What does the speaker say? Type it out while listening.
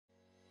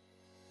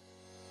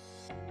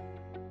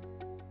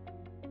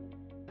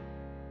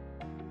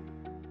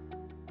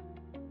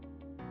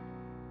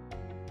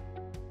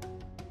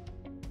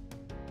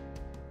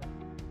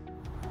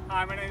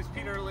Hi, my name is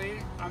Peter Lee.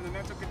 I'm the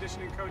mental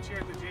conditioning coach here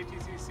at the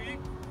JTCC.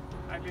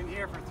 I've been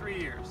here for 3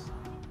 years.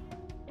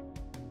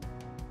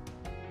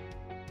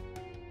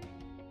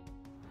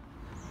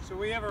 So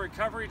we have a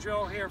recovery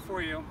drill here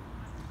for you.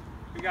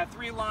 We got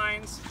 3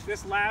 lines.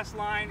 This last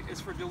line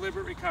is for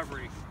deliberate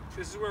recovery.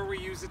 This is where we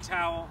use a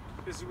towel.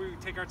 This is where we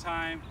take our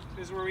time.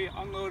 This is where we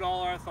unload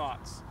all our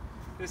thoughts.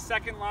 This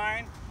second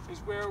line is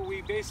where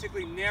we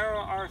basically narrow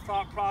our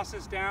thought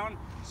process down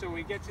so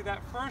we get to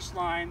that first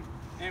line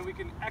and we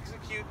can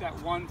execute that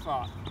one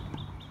thought.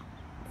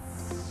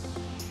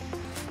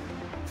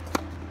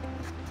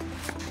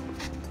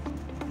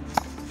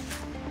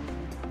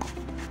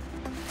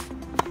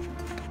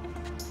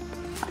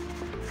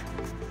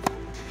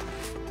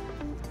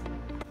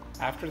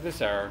 After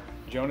this error,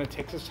 Jonah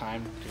takes his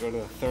time to go to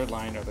the third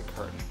line of the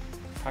curtain,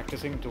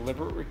 practicing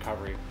deliberate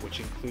recovery, which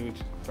includes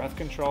breath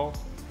control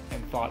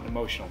and thought and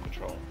emotional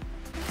control.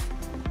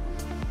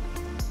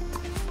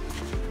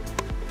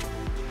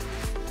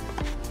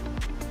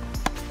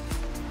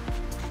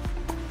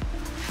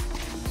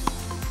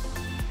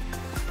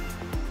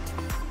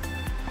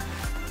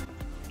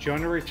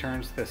 Jonah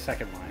returns to the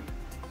second line,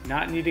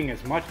 not needing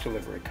as much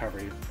deliberate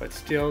recovery, but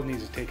still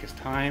needs to take his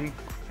time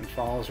and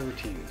follows the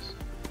routines.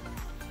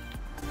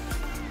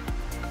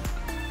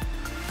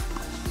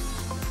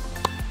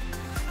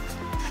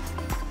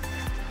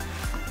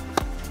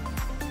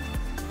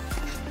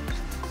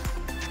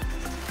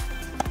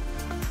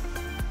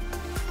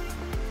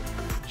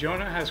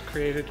 Jonah has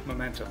created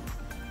momentum,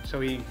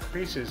 so he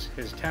increases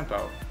his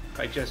tempo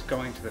by just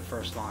going to the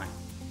first line.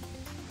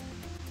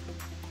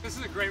 This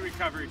is a great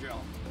recovery drill.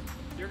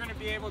 You're going to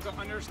be able to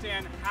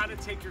understand how to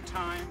take your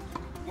time,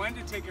 when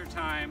to take your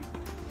time,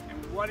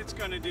 and what it's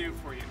going to do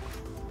for you.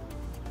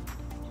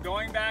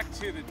 Going back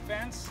to the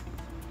defense,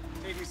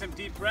 taking some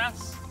deep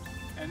breaths,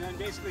 and then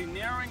basically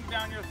narrowing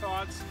down your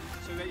thoughts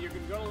so that you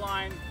can go to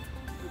line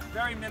with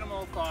very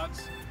minimal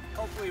thoughts,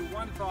 hopefully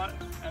one thought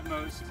at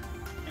most,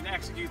 and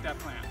execute that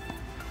plan.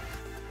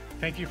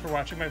 Thank you for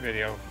watching my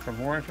video. For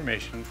more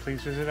information,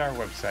 please visit our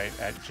website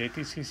at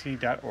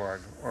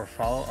jtcc.org or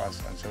follow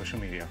us on social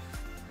media.